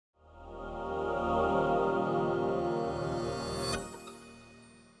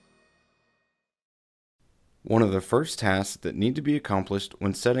One of the first tasks that need to be accomplished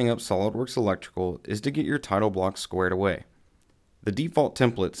when setting up SOLIDWORKS Electrical is to get your title block squared away. The default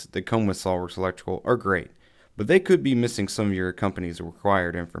templates that come with SOLIDWORKS Electrical are great, but they could be missing some of your company's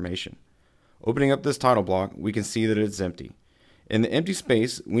required information. Opening up this title block, we can see that it's empty. In the empty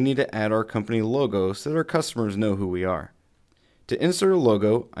space, we need to add our company logo so that our customers know who we are. To insert a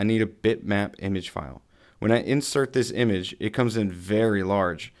logo, I need a bitmap image file. When I insert this image, it comes in very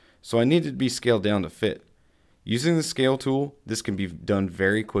large, so I need it to be scaled down to fit. Using the scale tool, this can be done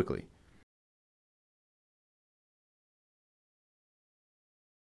very quickly.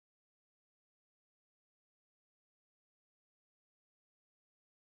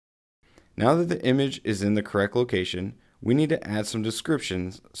 Now that the image is in the correct location, we need to add some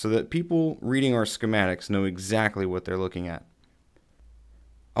descriptions so that people reading our schematics know exactly what they're looking at.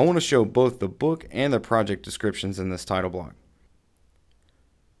 I want to show both the book and the project descriptions in this title block.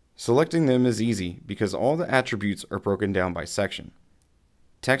 Selecting them is easy because all the attributes are broken down by section.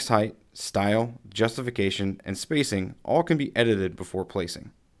 Text height, style, justification, and spacing all can be edited before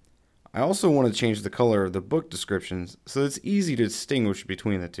placing. I also want to change the color of the book descriptions so it's easy to distinguish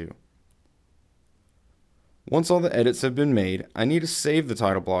between the two. Once all the edits have been made, I need to save the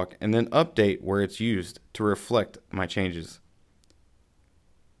title block and then update where it's used to reflect my changes.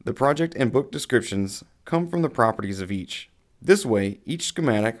 The project and book descriptions come from the properties of each. This way, each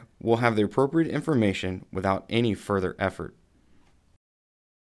schematic will have the appropriate information without any further effort.